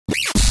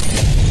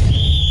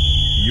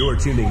You're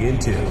tuning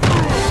into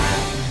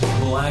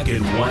Black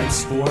and White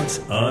Sports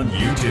on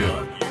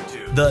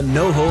YouTube. The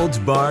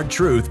no-holds-barred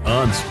truth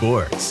on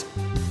sports.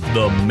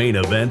 The main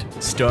event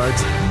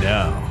starts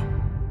now.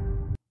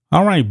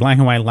 All right, Black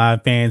and White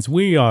Live fans,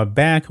 we are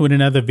back with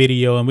another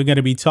video, and we're going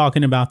to be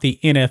talking about the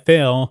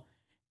NFL,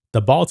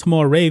 the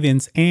Baltimore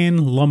Ravens,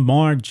 and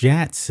Lamar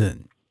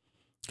Jackson.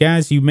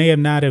 Guys, you may have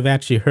not have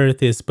actually heard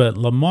this, but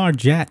Lamar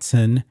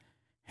Jackson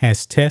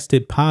has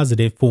tested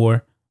positive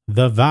for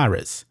the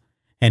virus,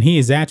 and he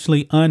is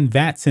actually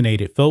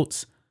unvaccinated,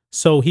 folks.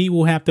 So he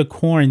will have to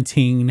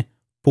quarantine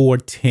for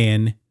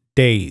 10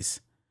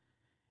 days.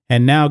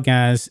 And now,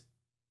 guys,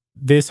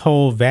 this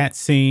whole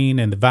vaccine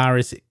and the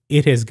virus,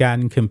 it has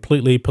gotten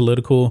completely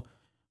political.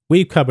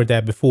 We've covered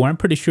that before. I'm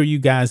pretty sure you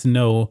guys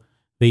know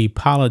the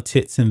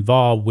politics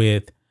involved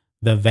with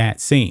the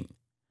vaccine.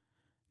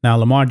 Now,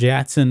 Lamar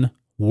Jackson,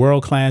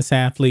 world-class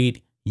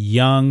athlete,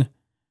 young.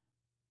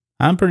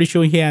 I'm pretty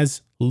sure he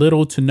has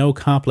little to no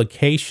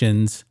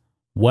complications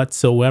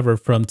whatsoever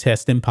from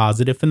testing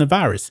positive for the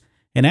virus.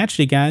 And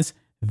actually, guys,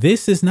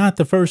 this is not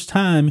the first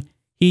time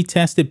he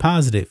tested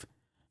positive.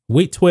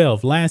 Week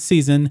 12 last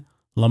season,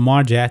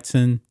 Lamar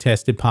Jackson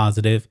tested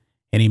positive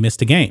and he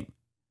missed a game.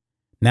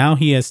 Now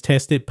he has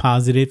tested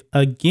positive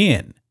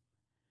again.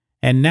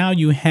 And now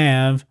you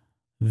have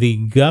the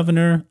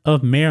governor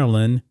of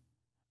Maryland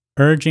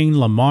urging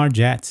Lamar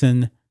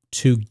Jackson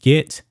to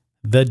get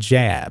the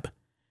jab.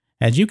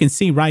 As you can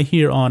see right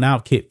here on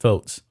Outkit,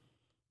 folks,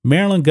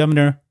 Maryland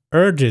governor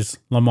urges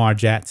Lamar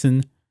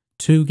Jackson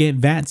to get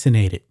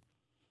vaccinated.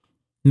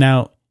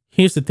 Now,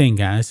 here's the thing,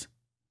 guys.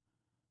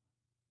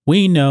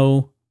 We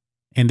know,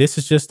 and this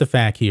is just a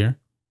fact here,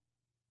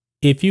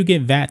 if you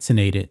get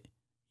vaccinated,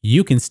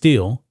 you can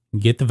still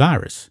get the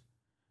virus.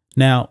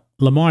 Now,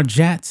 Lamar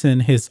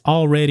Jackson has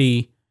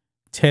already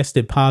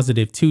tested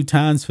positive 2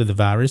 times for the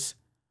virus.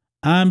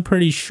 I'm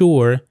pretty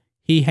sure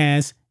he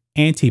has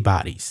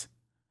antibodies.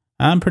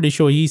 I'm pretty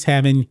sure he's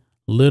having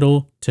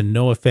little to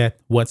no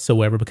effect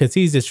whatsoever because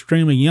he's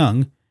extremely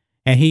young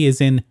and he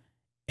is in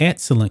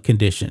excellent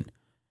condition.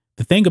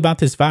 The thing about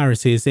this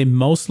virus is it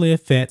mostly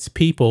affects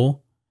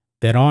people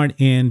that aren't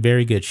in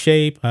very good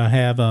shape,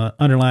 have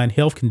underlying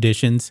health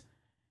conditions.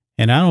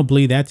 And I don't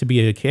believe that to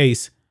be the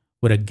case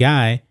with a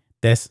guy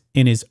that's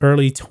in his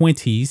early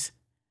 20s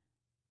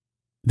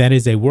that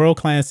is a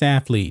world-class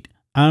athlete.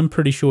 I'm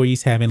pretty sure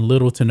he's having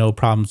little to no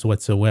problems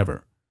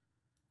whatsoever.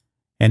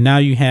 And now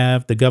you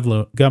have the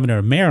governor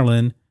of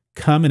Maryland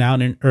coming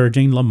out and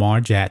urging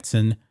Lamar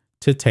Jackson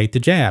to take the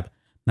jab.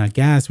 Now,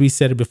 guys, we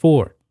said it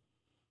before.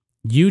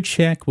 You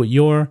check with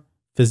your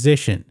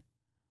physician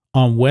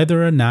on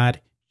whether or not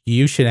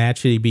you should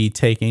actually be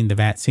taking the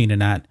vaccine or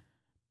not.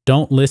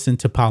 Don't listen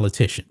to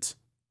politicians.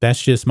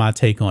 That's just my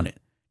take on it.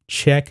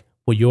 Check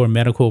with your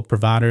medical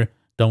provider.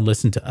 Don't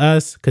listen to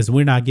us because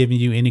we're not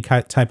giving you any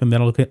type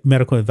of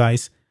medical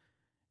advice.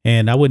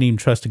 And I wouldn't even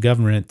trust the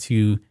government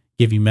to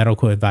give you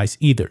medical advice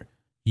either.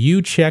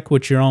 You check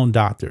with your own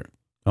doctor.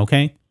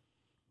 Okay.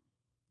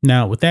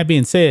 Now, with that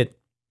being said,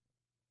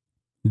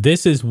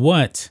 this is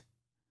what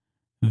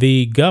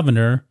the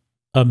governor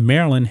of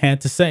Maryland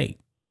had to say.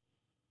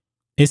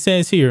 It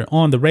says here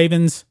on the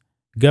Ravens,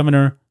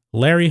 Governor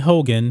Larry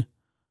Hogan,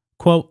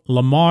 quote,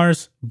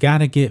 Lamar's got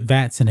to get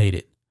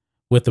vaccinated.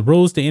 With the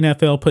rules the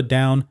NFL put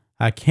down,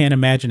 I can't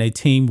imagine a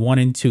team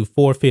wanting to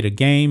forfeit a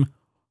game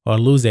or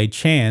lose a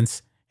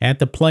chance at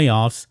the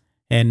playoffs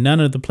and none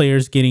of the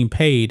players getting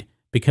paid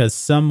because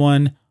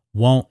someone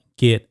won't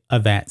get a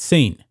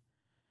vaccine.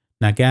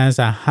 Now, guys,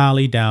 I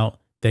highly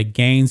doubt that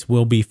games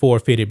will be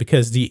forfeited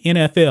because the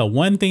NFL,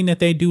 one thing that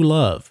they do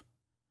love,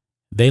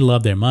 they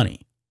love their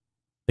money.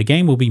 The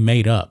game will be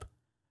made up.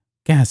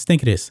 Guys,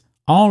 think of this.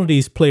 All of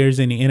these players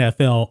in the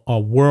NFL are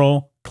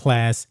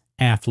world-class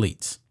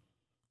athletes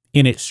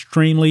in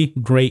extremely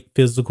great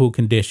physical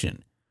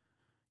condition.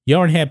 You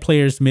already had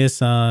players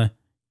miss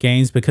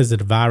games because of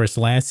the virus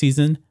last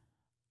season.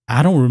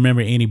 I don't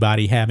remember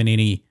anybody having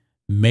any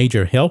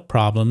major health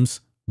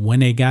problems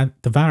when they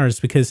got the virus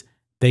because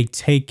they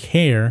take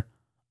care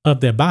of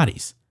their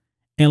bodies.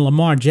 And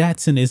Lamar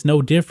Jackson is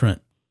no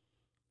different.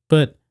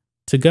 But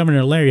to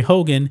Governor Larry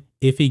Hogan,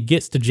 if he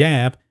gets the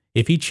jab,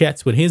 if he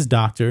chats with his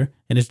doctor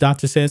and his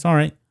doctor says, all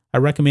right, I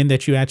recommend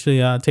that you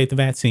actually take the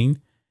vaccine.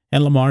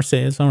 And Lamar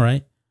says, all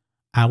right,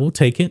 I will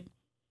take it.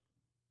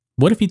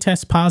 What if he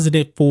tests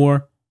positive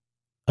for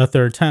a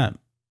 3rd time?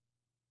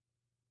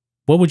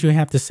 What would you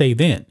have to say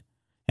then?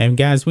 And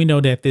guys, we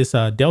know that this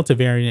Delta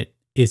variant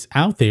is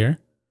out there.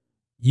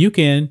 You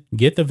can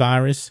get the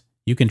virus.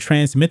 You can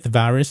transmit the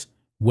virus,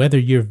 whether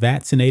you're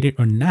vaccinated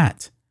or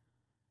not.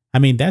 I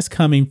mean, that's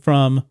coming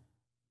from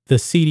the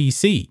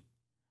CDC.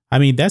 I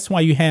mean, that's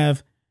why you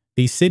have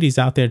these cities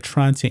out there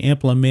trying to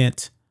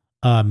implement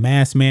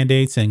mask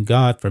mandates. And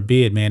God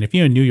forbid, man, if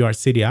you're in New York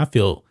City, I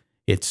feel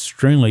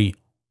extremely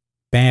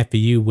bad for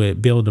you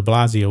what Bill de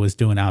Blasio is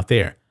doing out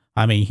there.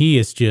 I mean, he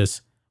is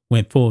just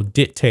went full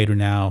dictator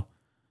now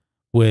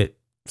with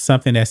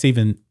something that's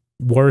even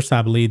worse,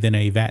 I believe, than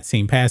a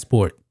vaccine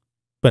passport.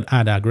 But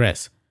I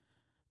digress.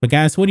 But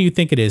guys, what do you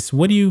think of this?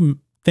 What do you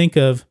think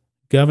of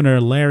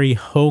Governor Larry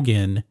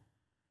Hogan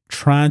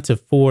trying to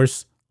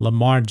force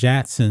Lamar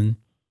Jackson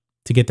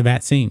to get the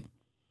vaccine.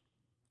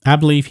 I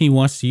believe he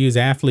wants to use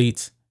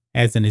athletes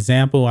as an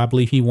example. I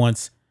believe he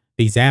wants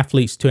these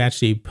athletes to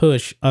actually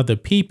push other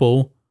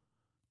people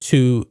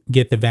to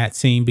get the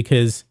vaccine,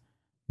 because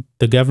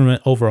the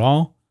government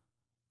overall,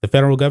 the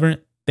federal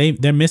government,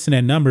 they're missing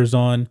their numbers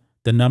on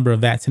the number of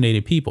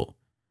vaccinated people.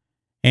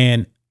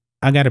 And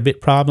I got a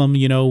big problem,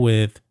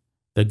 with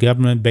the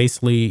government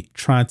basically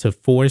trying to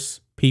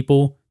force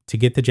people to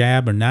get the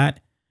jab or not.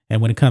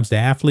 And when it comes to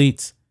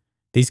athletes,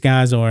 these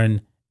guys are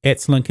in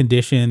excellent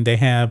condition. They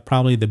have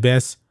probably the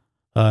best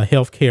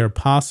health care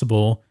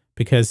possible,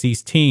 because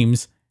these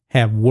teams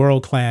have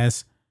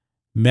world-class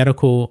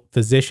medical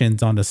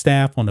physicians on the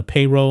staff, on the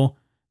payroll.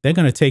 They're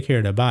going to take care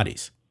of their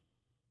bodies.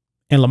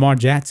 And Lamar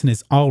Jackson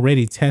is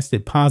already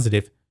tested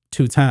positive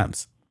 2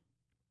 times.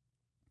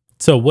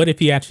 So what if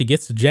he actually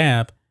gets the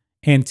jab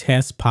and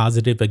tests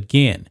positive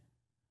again?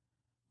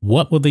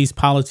 What will these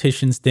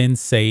politicians then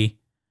say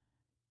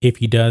if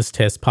he does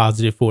test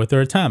positive for a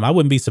 3rd time? I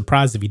wouldn't be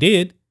surprised if he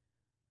did,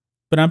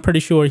 but I'm pretty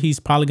sure he's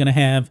probably going to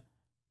have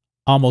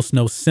almost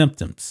no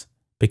symptoms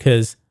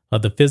because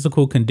of the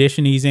physical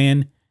condition he's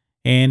in,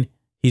 and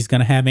he's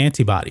going to have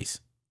antibodies.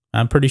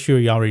 I'm pretty sure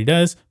he already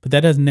does, but that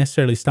doesn't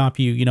necessarily stop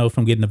you,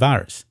 from getting the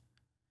virus.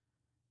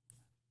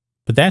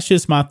 But that's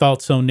just my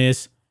thoughts on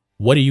this.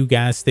 What do you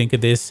guys think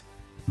of this?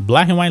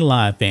 Black and White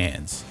Live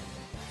fans,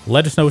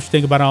 let us know what you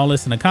think about all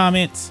this in the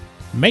comments.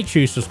 Make sure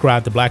you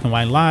subscribe to Black and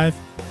White Live,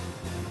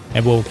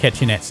 and we'll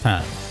catch you next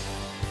time.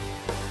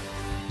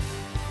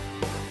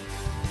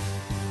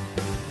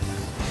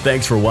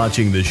 Thanks for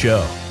watching the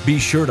show. Be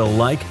sure to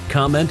like,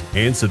 comment,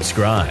 and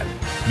subscribe.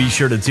 Be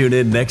sure to tune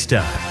in next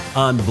time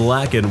on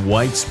Black and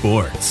White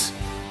Sports.